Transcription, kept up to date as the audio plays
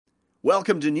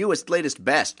Welcome to Newest, Latest,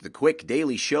 Best, the quick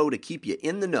daily show to keep you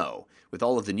in the know with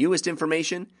all of the newest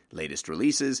information, latest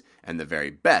releases, and the very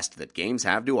best that games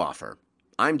have to offer.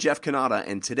 I'm Jeff Cannata,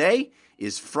 and today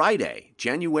is Friday,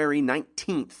 January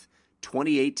 19th,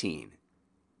 2018.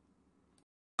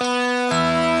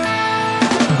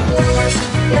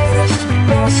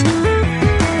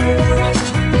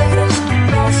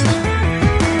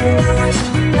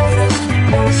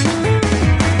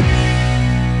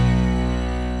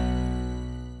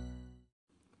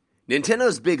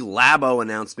 Nintendo's big Labo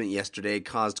announcement yesterday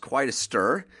caused quite a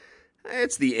stir.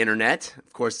 It's the internet.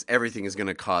 Of course, everything is going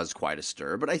to cause quite a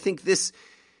stir, but I think this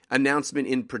announcement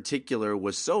in particular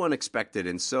was so unexpected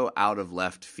and so out of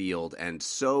left field and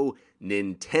so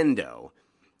Nintendo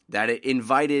that it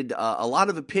invited a lot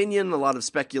of opinion, a lot of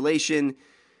speculation,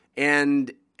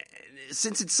 and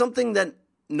since it's something that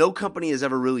no company has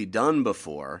ever really done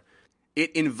before,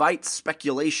 it invites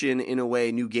speculation in a way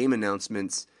new game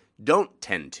announcements don't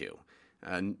tend to.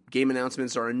 Game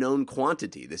announcements are a known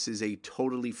quantity. This is a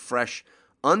totally fresh,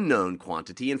 unknown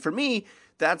quantity, and for me,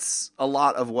 that's a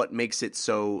lot of what makes it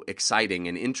so exciting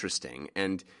and interesting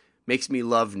and makes me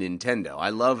love Nintendo. I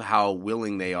love how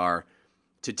willing they are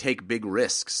to take big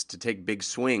risks, to take big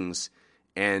swings,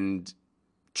 and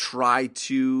try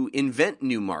to invent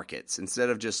new markets instead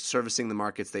of just servicing the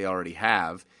markets they already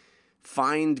have.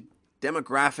 Find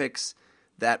demographics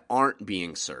that aren't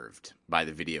being served by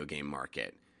the video game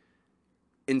market.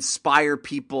 Inspire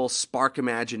people, spark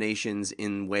imaginations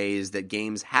in ways that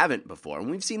games haven't before. And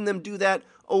we've seen them do that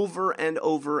over and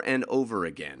over and over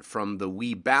again, from the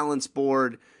Wii Balance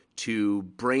Board to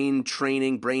brain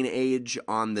training, brain age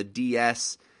on the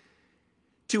DS,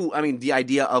 to, the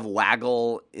idea of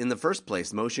Waggle in the first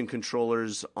place, motion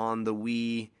controllers on the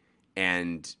Wii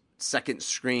and second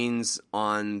screens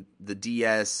on the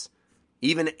DS,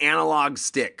 even analog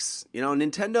sticks.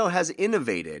 Nintendo has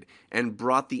innovated and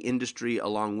brought the industry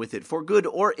along with it for good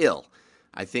or ill.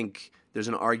 I think there's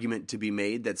an argument to be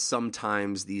made that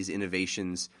sometimes these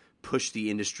innovations push the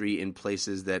industry in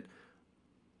places that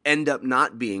end up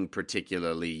not being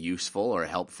particularly useful or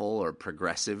helpful or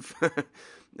progressive.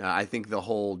 I think the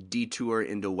whole detour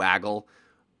into Waggle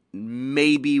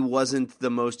maybe wasn't the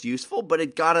most useful, but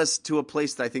it got us to a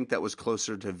place that I think that was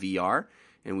closer to VR.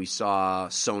 And we saw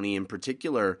Sony in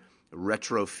particular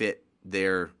retrofit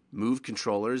their Move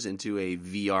controllers into a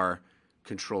VR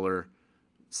controller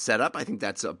setup. I think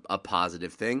that's a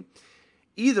positive thing.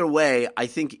 Either way, I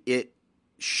think it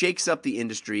shakes up the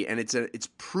industry, and it's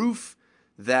proof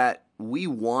that we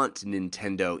want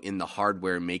Nintendo in the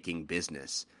hardware-making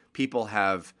business. People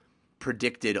have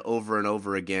predicted over and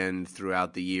over again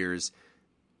throughout the years,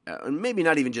 maybe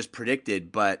not even just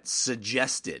predicted, but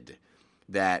suggested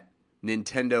that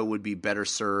Nintendo would be better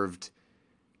served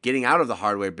getting out of the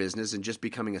hardware business and just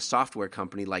becoming a software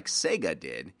company like Sega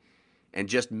did and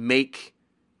just make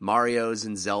Marios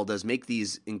and Zeldas, make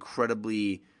these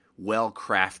incredibly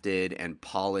well-crafted and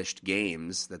polished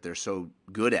games that they're so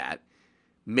good at,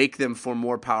 make them for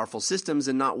more powerful systems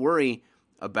and not worry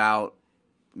about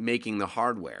making the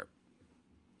hardware.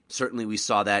 Certainly we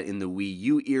saw that in the Wii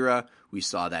U era. We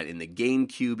saw that in the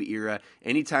GameCube era.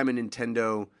 Anytime a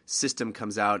Nintendo system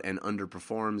comes out and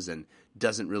underperforms and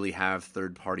doesn't really have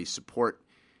third-party support,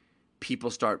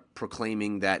 people start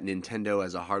proclaiming that Nintendo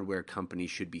as a hardware company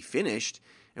should be finished,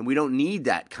 and we don't need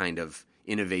that kind of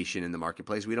innovation in the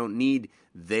marketplace. We don't need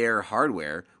their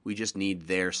hardware. We just need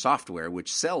their software,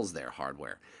 which sells their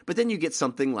hardware. But then you get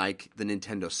something like the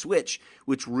Nintendo Switch,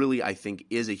 which really, I think,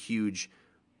 is a huge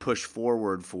push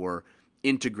forward for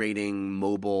integrating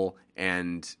mobile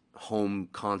and home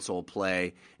console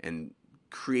play and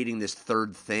creating this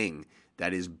third thing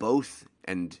that is both,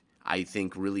 and I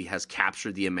think really has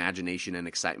captured the imagination and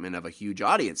excitement of a huge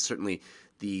audience. Certainly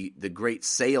the great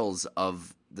sales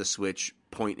of the Switch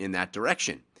point in that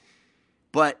direction.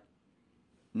 But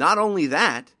not only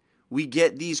that, we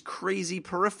get these crazy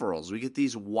peripherals. We get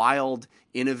these wild,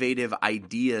 innovative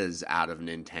ideas out of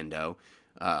Nintendo.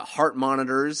 Heart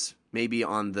monitors, maybe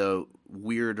on the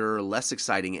weirder, less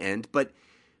exciting end, but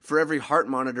for every heart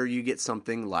monitor, you get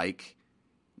something like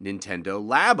Nintendo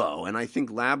Labo. And I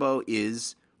think Labo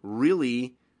is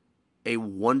really a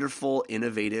wonderful,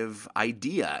 innovative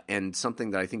idea and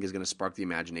something that I think is going to spark the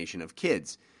imagination of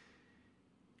kids.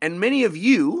 And many of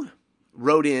you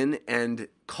wrote in and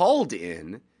called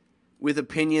in with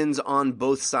opinions on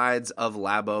both sides of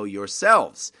Labo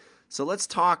yourselves. So let's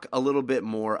talk a little bit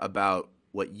more about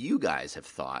what you guys have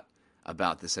thought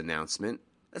about this announcement.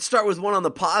 Let's start with one on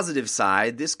the positive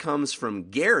side. This comes from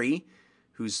Gary,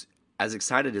 who's as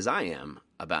excited as I am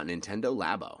about Nintendo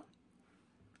Labo.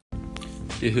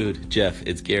 Dude, Jeff,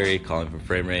 it's Gary calling from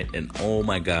Framerate, and oh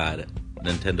my god,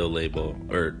 Nintendo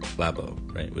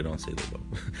Labo, right? We don't say Labo.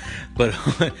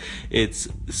 But it's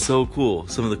so cool.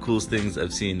 Some of the coolest things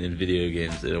I've seen in video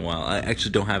games in a while. I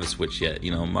actually don't have a Switch yet.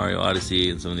 You know, Mario Odyssey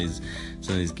and some of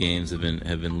these games have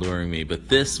been luring me. But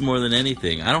this, more than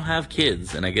anything, I don't have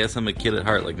kids, and I guess I'm a kid at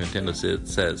heart, like Nintendo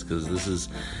says, because this is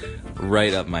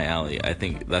right up my alley. I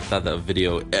thought that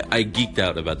video, I geeked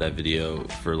out about that video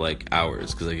for like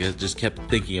hours, because I just kept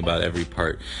thinking about every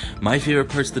part. My favorite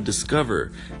part's the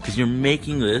Discover, because you're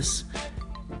making this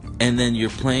and then you're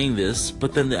playing this,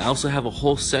 but then they also have a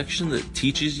whole section that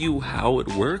teaches you how it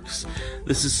works.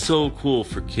 This is so cool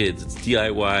for kids. It's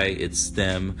DIY, it's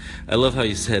STEM. I love how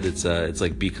you said it's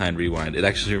like Be Kind Rewind. It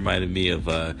actually reminded me of,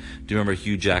 do you remember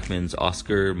Hugh Jackman's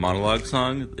Oscar monologue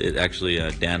song? It actually,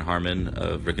 Dan Harmon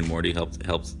of Rick and Morty helped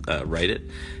write it.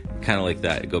 Kind of like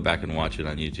that. Go back and watch it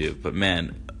on YouTube. But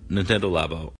man, Nintendo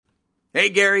Labo. Hey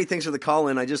Gary, thanks for the call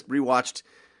in. I just rewatched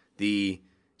the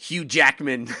Hugh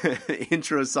Jackman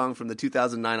intro song from the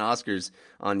 2009 Oscars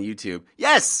on YouTube.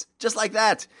 Yes, just like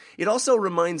that. It also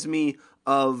reminds me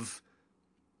of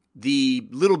the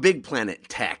Little Big Planet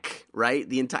tech, right?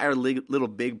 The entire Little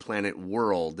Big Planet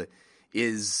world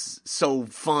is so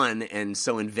fun and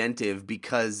so inventive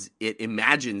because it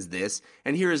imagines this,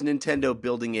 and here is Nintendo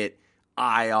building it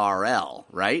IRL,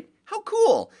 right? How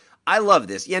cool. I love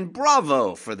this. And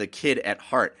bravo for the kid at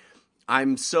heart.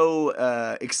 I'm so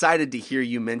excited to hear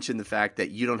you mention the fact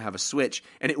that you don't have a Switch,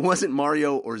 and it wasn't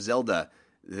Mario or Zelda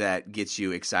that gets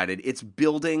you excited. It's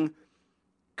building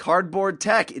cardboard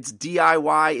tech. It's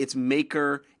DIY. It's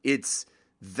maker. It's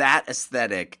that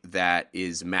aesthetic that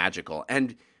is magical.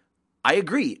 And I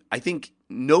agree. I think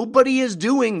nobody is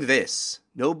doing this.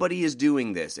 Nobody is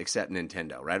doing this except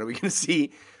Nintendo, right? Are we going to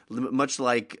see, much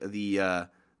like the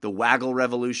Waggle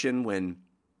revolution when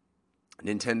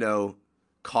Nintendo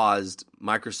caused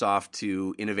Microsoft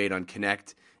to innovate on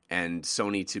Kinect and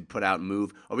Sony to put out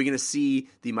Move? Are we going to see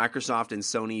the Microsoft and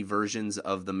Sony versions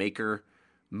of the maker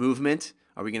movement?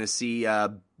 Are we going to see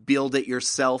build it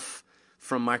yourself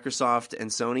from Microsoft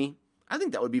and Sony? I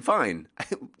think that would be fine.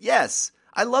 Yes,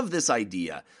 I love this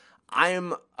idea. I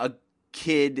am a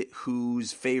kid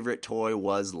whose favorite toy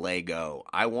was Lego.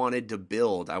 I wanted to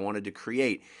build. I wanted to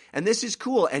create. And this is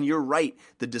cool. And you're right.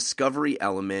 The discovery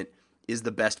element is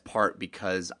the best part,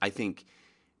 because I think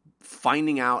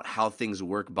finding out how things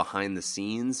work behind the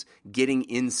scenes, getting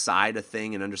inside a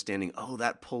thing and understanding, oh,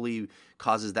 that pulley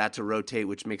causes that to rotate,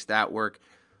 which makes that work.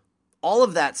 All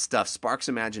of that stuff sparks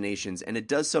imaginations, and it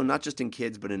does so not just in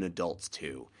kids, but in adults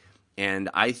too. And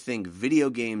I think video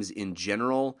games in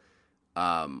general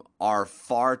are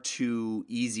far too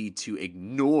easy to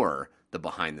ignore the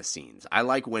behind the scenes. I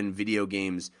like when video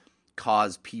games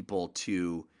cause people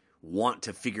to want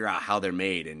to figure out how they're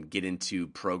made and get into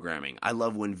programming. I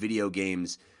love when video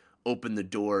games open the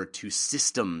door to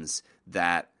systems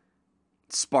that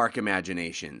spark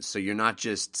imaginations. So you're not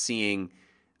just seeing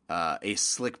a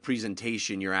slick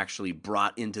presentation, you're actually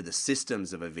brought into the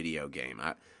systems of a video game.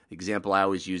 The example I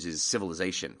always use is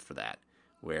Civilization for that,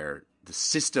 where the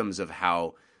systems of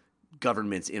how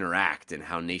governments interact and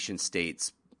how nation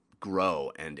states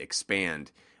grow and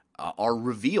expand are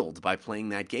revealed by playing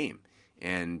that game.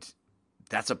 And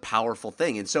that's a powerful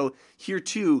thing. And so here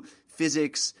too,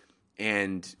 physics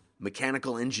and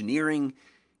mechanical engineering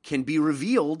can be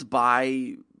revealed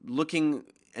by looking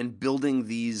and building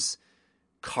these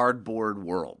cardboard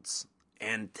worlds.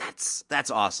 And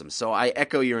that's awesome. So I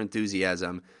echo your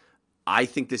enthusiasm. I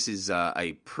think this is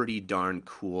a pretty darn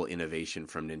cool innovation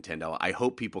from Nintendo. I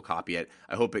hope people copy it.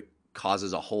 I hope it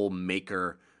causes a whole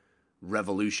maker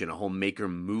revolution, a whole maker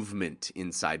movement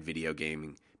inside video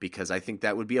gaming, because I think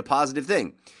that would be a positive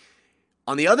thing.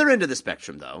 On the other end of the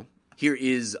spectrum, though, here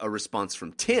is a response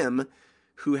from Tim,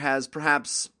 who has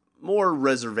perhaps more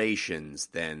reservations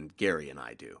than Gary and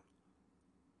I do.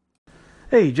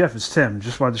 Hey, Jeff, it's Tim.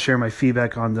 Just wanted to share my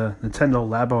feedback on the Nintendo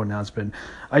Labo announcement.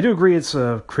 I do agree it's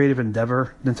a creative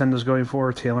endeavor Nintendo's going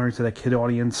for, tailoring to that kid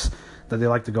audience that they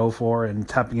like to go for and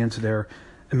tapping into their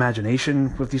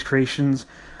imagination with these creations.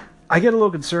 I get a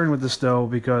little concerned with this, though,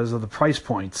 because of the price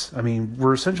points. I mean,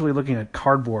 we're essentially looking at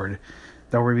cardboard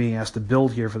that we're being asked to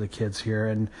build here for the kids here.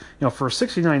 And, for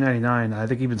 $69.99, I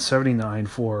think even $79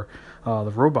 for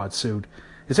the robot suit,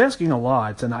 it's asking a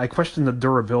lot. And I question the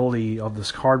durability of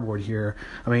this cardboard here.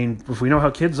 I mean, if we know how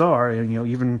kids are, and,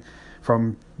 even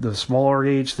from the smaller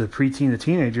age to preteen to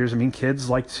teenagers, I mean, kids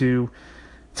like to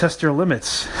test their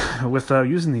limits with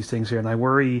using these things here. And I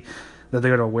worry that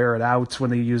they're going to wear it out when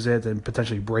they use it and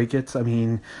potentially break it. I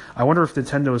mean, I wonder if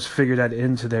Nintendo has figured that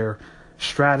into their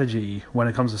strategy when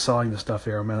it comes to selling this stuff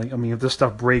here? I mean, if this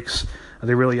stuff breaks, are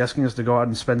they really asking us to go out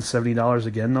and spend $70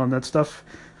 again on that stuff?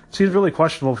 Seems really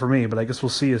questionable for me, but I guess we'll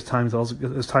see as time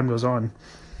goes on.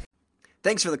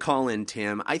 Thanks for the call in,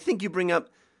 Tim. I think you bring up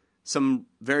some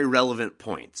very relevant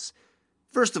points.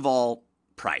 First of all,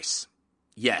 price.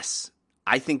 Yes,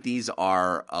 I think these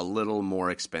are a little more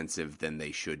expensive than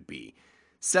they should be.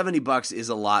 $70 is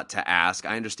a lot to ask.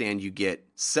 I understand you get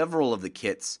several of the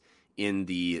kits in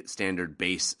the standard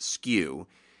base SKU,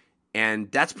 and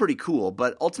that's pretty cool,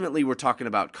 but ultimately we're talking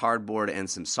about cardboard and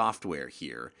some software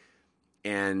here.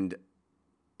 And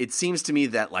it seems to me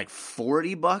that like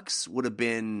 $40 would have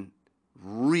been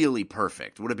really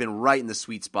perfect, would have been right in the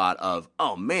sweet spot of,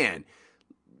 oh man,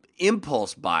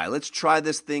 impulse buy. Let's try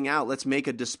this thing out. Let's make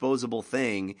a disposable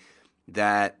thing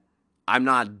that I'm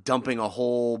not dumping a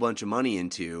whole bunch of money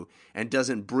into and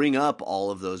doesn't bring up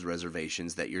all of those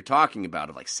reservations that you're talking about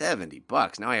of like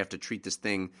 $70. Now I have to treat this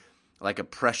thing like a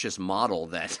precious model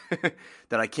that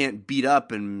that I can't beat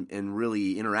up and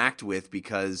really interact with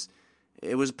because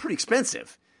it was pretty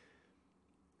expensive.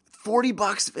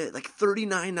 $40, like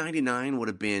 $39.99 would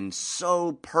have been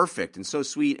so perfect and so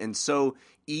sweet and so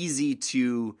easy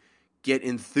to get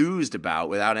enthused about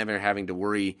without ever having to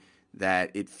worry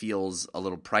that it feels a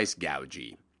little price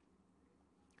gougey.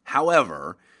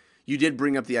 However, you did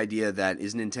bring up the idea that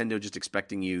is Nintendo just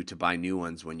expecting you to buy new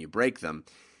ones when you break them?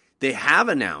 They have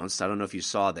announced, I don't know if you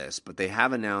saw this, but they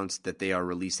have announced that they are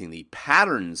releasing the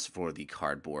patterns for the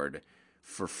cardboard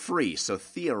for free. So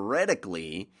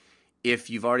theoretically,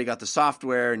 if you've already got the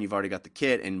software and you've already got the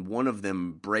kit and one of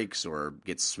them breaks or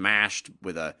gets smashed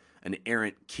with an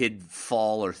errant kid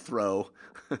fall or throw,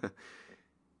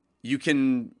 you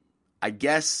can, I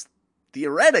guess,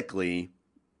 theoretically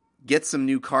get some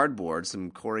new cardboard, some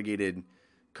corrugated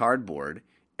cardboard,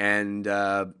 and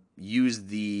use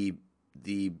the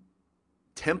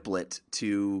template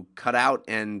to cut out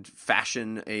and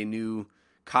fashion a new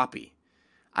copy.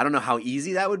 I don't know how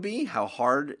easy that would be, how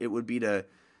hard it would be to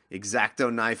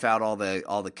X-Acto knife out all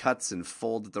the cuts and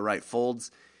fold at the right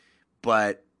folds,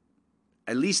 but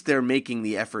at least they're making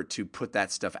the effort to put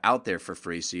that stuff out there for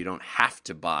free so you don't have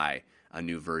to buy a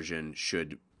new version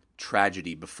should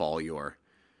tragedy befall your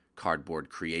cardboard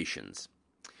creations.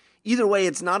 Either way,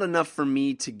 it's not enough for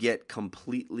me to get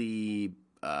completely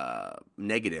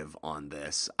negative on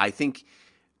this. I think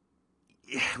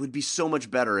it would be so much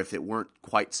better if it weren't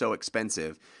quite so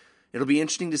expensive. It'll be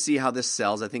interesting to see how this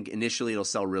sells. I think initially it'll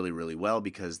sell really, really well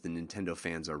because the Nintendo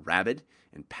fans are rabid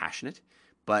and passionate.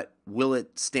 But will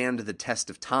it stand the test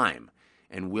of time?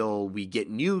 And will we get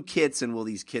new kits, and will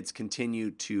these kits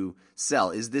continue to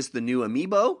sell? Is this the new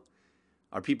Amiibo?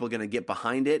 Are people going to get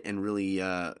behind it and really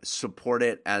support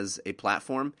it as a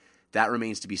platform? That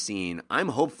remains to be seen. I'm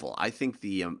hopeful. I think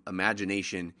the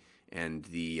imagination and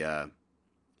the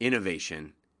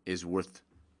innovation is worth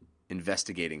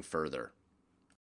investigating further.